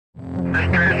This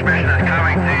transmission is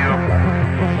coming to you.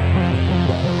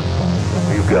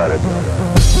 You got it.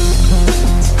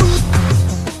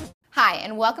 Hi,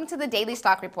 and welcome to the Daily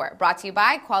Stock Report, brought to you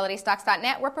by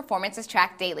QualityStocks.net, where performance is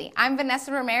tracked daily. I'm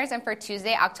Vanessa Ramirez, and for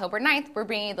Tuesday, October 9th, we're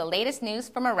bringing you the latest news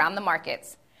from around the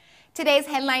markets. Today's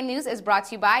headline news is brought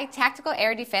to you by Tactical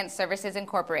Air Defense Services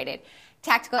Incorporated.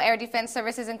 Tactical Air Defense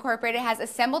Services Incorporated has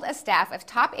assembled a staff of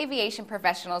top aviation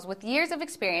professionals with years of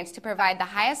experience to provide the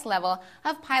highest level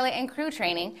of pilot and crew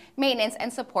training, maintenance,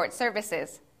 and support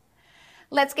services.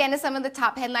 Let's get into some of the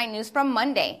top headline news from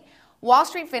Monday. Wall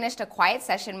Street finished a quiet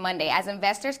session Monday as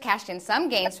investors cashed in some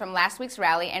gains from last week's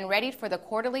rally and readied for the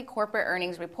quarterly corporate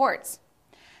earnings reports.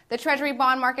 The Treasury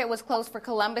bond market was closed for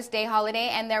Columbus Day holiday,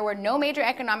 and there were no major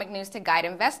economic news to guide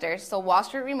investors, so Wall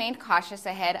Street remained cautious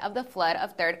ahead of the flood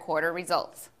of third quarter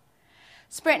results.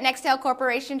 Sprint Nextel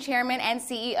Corporation Chairman and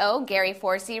CEO Gary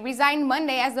Forsey resigned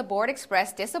Monday as the board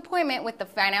expressed disappointment with the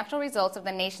financial results of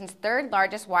the nation's third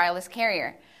largest wireless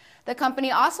carrier. The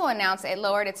company also announced it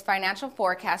lowered its financial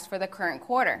forecast for the current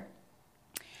quarter.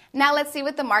 Now let's see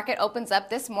what the market opens up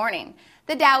this morning.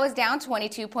 The Dow is down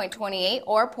 22.28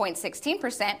 or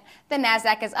 0.16%. The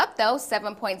Nasdaq is up though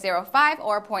 7.05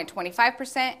 or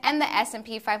 0.25%, and the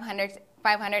S&P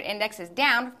 500 index is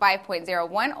down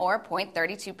 5.01 or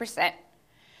 0.32%.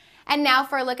 And now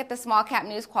for a look at the small cap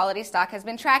news Quality Stock has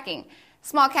been tracking.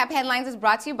 Small cap headlines is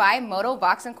brought to you by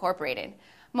MotoVox Incorporated.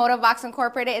 MotoVox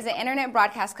Incorporated is an internet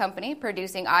broadcast company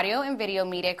producing audio and video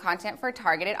media content for a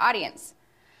targeted audience.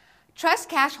 Trust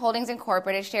Cash Holdings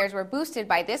Incorporated shares were boosted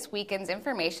by this weekend's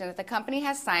information that the company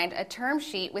has signed a term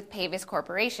sheet with Pavis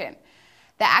Corporation.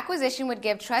 The acquisition would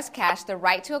give Trust Cash the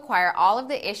right to acquire all of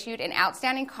the issued and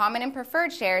outstanding common and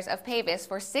preferred shares of Pavis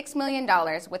for $6 million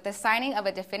with the signing of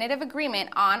a definitive agreement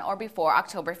on or before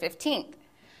October 15th.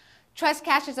 Trust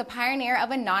Cash is a pioneer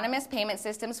of anonymous payment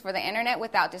systems for the internet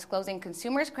without disclosing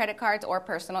consumers' credit cards or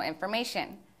personal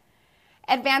information.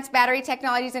 Advanced Battery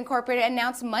Technologies Incorporated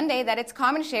announced Monday that its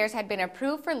common shares had been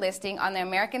approved for listing on the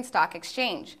American Stock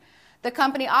Exchange. The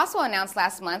company also announced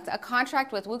last month a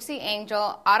contract with Wuxi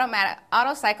Angel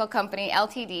Autocycle Company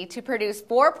Ltd. to produce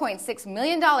 $4.6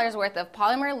 million worth of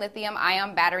polymer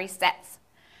lithium-ion battery sets.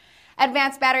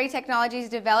 Advanced Battery Technologies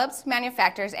develops,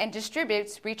 manufactures, and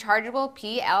distributes rechargeable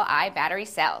PLI battery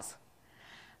cells.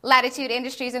 Latitude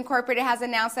Industries Incorporated has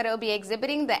announced that it will be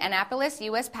exhibiting the Annapolis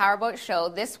U.S. Powerboat Show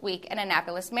this week in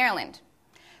Annapolis, Maryland.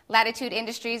 Latitude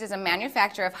Industries is a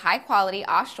manufacturer of high-quality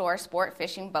offshore sport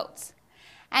fishing boats.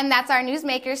 And that's our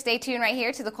newsmakers. Stay tuned right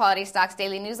here to the Quality Stocks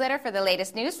Daily Newsletter for the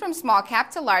latest news from small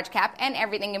cap to large cap and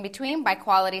everything in between by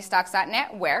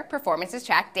QualityStocks.net, where performance is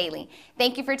tracked daily.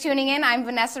 Thank you for tuning in. I'm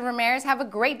Vanessa Ramirez. Have a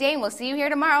great day, and we'll see you here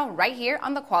tomorrow right here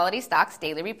on the Quality Stocks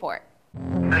Daily Report.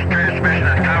 This transmission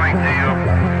is coming to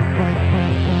you.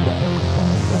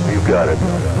 You got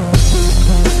it.